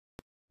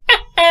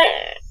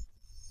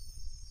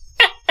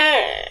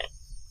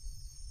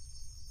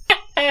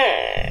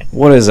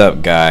What is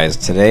up, guys?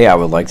 Today I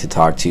would like to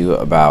talk to you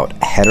about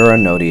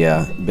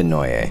Heteronodia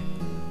bynoe,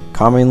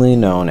 commonly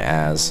known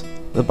as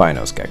the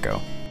Bynoe's gecko.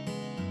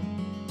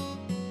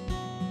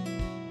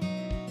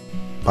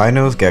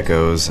 Bynoe's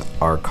geckos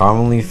are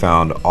commonly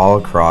found all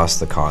across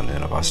the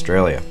continent of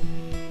Australia.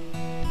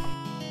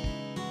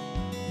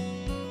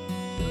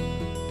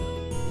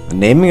 The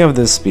naming of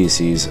this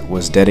species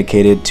was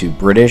dedicated to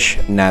British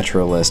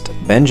naturalist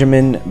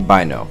Benjamin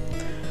Bynoe,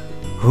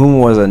 whom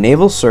was a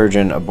naval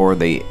surgeon aboard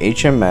the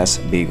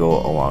HMS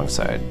Beagle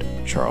alongside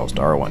Charles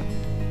Darwin.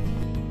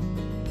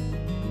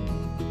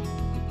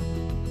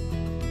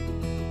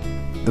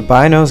 The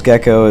Bynoe's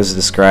gecko is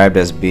described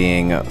as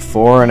being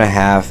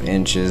 4.5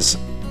 inches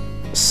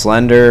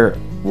slender,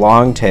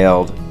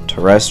 long-tailed,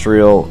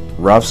 terrestrial,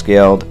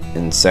 rough-scaled,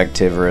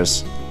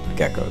 insectivorous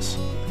geckos.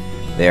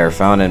 They are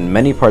found in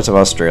many parts of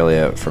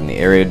Australia, from the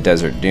arid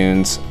desert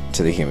dunes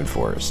to the humid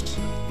forests.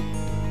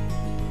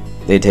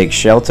 They take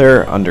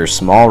shelter under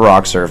small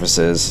rock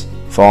surfaces,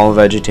 fallen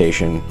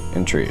vegetation,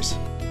 and trees.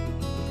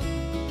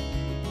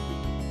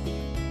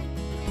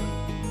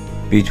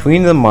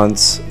 Between the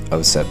months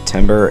of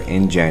September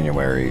and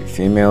January,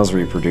 females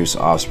reproduce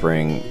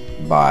offspring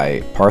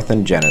by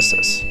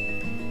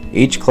parthenogenesis,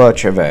 each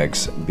clutch of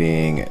eggs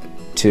being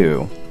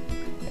 2,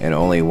 and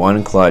only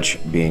 1 clutch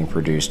being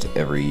produced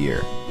every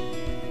year.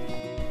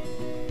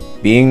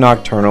 Being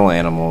nocturnal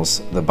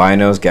animals, the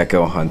Bynoe's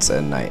gecko hunts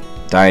at night,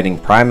 dieting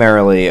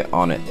primarily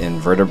on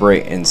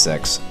invertebrate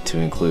insects to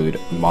include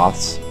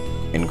moths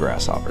and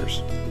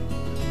grasshoppers.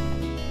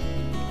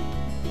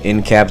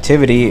 In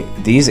captivity,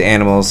 these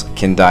animals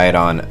can diet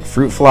on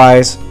fruit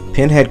flies,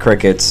 pinhead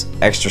crickets,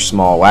 extra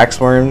small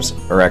waxworms,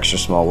 or extra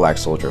small black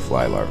soldier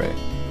fly larvae.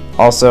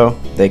 Also,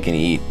 they can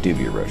eat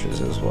dubia roaches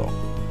as well.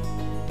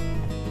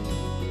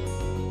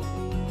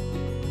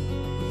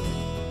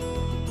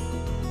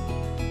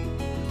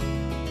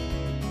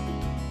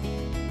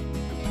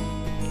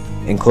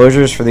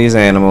 Enclosures for these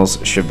animals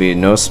should be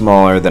no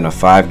smaller than a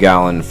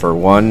 5-gallon for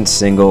one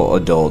single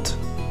adult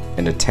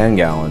and a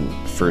 10-gallon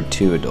for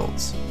 2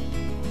 adults.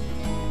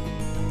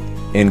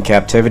 In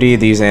captivity,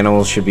 these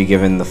animals should be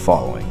given the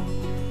following: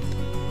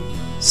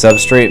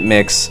 substrate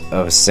mix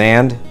of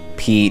sand,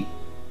 peat,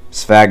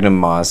 sphagnum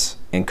moss,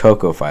 and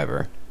cocoa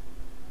fiber,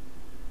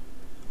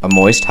 a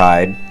moist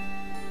hide,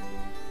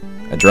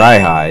 a dry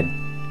hide,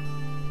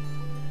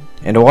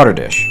 and a water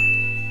dish.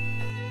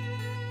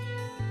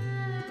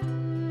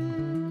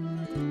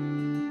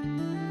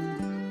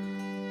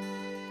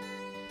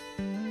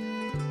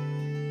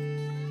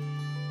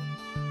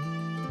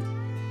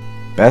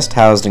 Best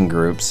housed in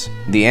groups,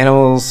 the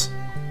animals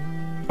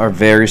are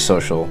very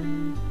social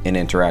and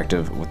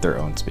interactive with their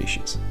own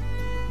species.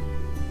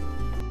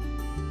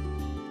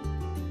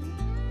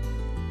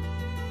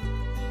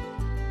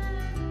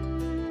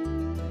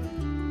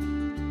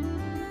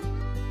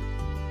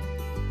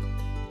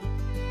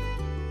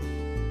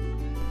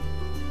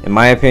 In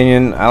my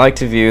opinion, I like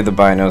to view the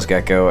Bynoe's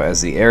gecko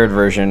as the arid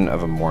version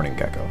of a mourning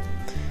gecko.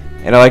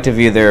 And I like to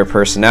view their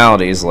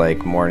personalities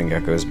like mourning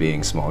geckos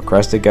being small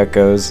crested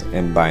geckos,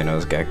 and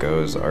Bynoe's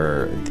geckos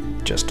are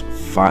just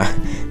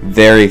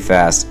very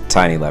fast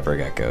tiny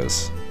leopard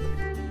geckos.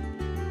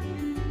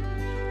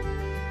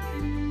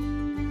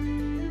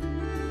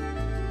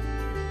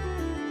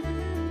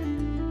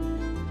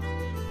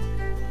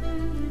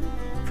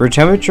 For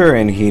temperature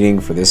and heating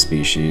for this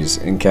species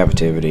in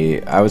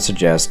captivity, I would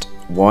suggest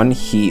 1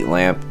 heat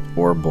lamp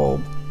or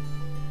bulb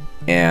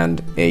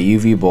and a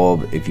UV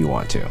bulb if you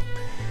want to.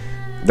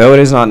 Though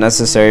it is not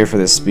necessary for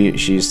this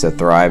species to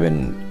thrive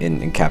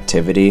in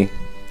captivity,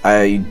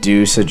 I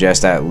do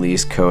suggest at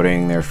least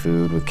coating their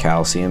food with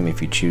calcium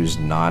if you choose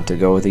not to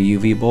go with a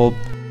UV bulb.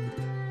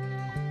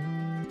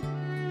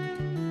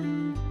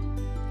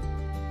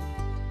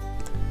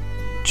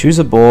 Choose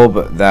a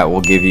bulb that will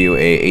give you a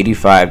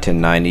 85 to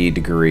 90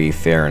 degree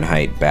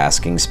Fahrenheit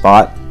basking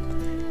spot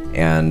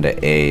and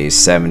a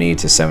 70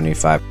 to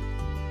 75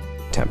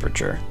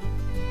 temperature.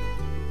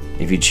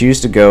 If you choose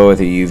to go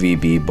with a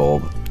UVB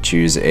bulb,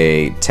 choose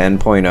a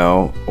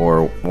 10.0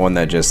 or one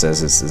that just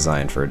says it's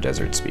designed for a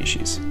desert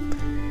species.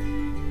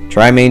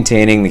 Try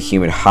maintaining the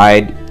humid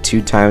hide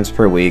 2 times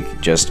per week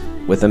just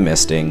with a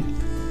misting,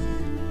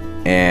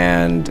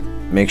 and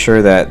make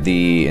sure that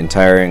the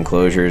entire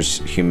enclosure's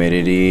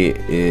humidity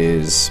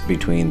is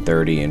between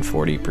 30 and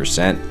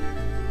 40%,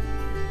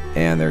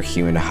 and their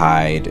humid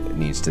hide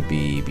needs to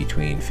be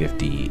between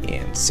 50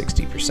 and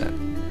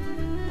 60%.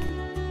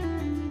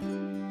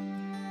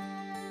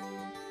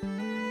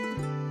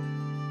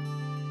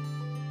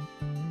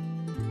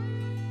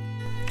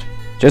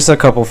 Just a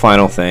couple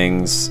final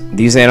things.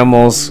 These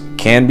animals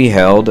can be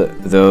held,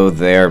 though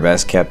they are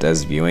best kept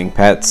as viewing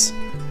pets.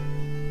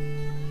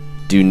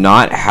 Do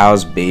not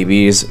house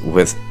babies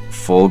with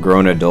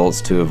full-grown adults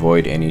to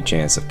avoid any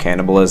chance of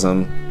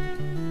cannibalism.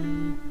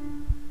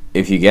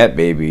 If you get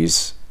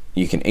babies,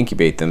 you can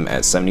incubate them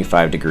at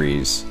 75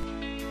 degrees.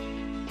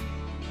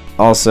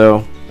 Also,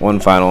 one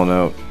final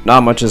note,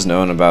 not much is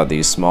known about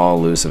these small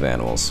elusive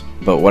animals,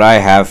 but what I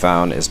have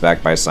found is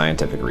backed by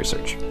scientific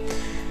research.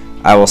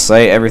 I will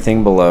say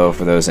everything below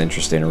for those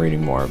interested in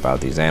reading more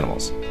about these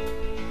animals.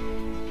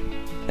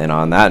 And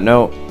on that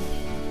note,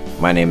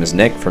 my name is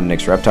Nick from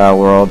Nick's Reptile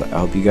World. I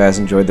hope you guys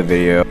enjoyed the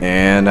video,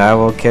 and I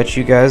will catch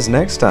you guys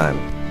next time.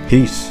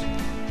 Peace.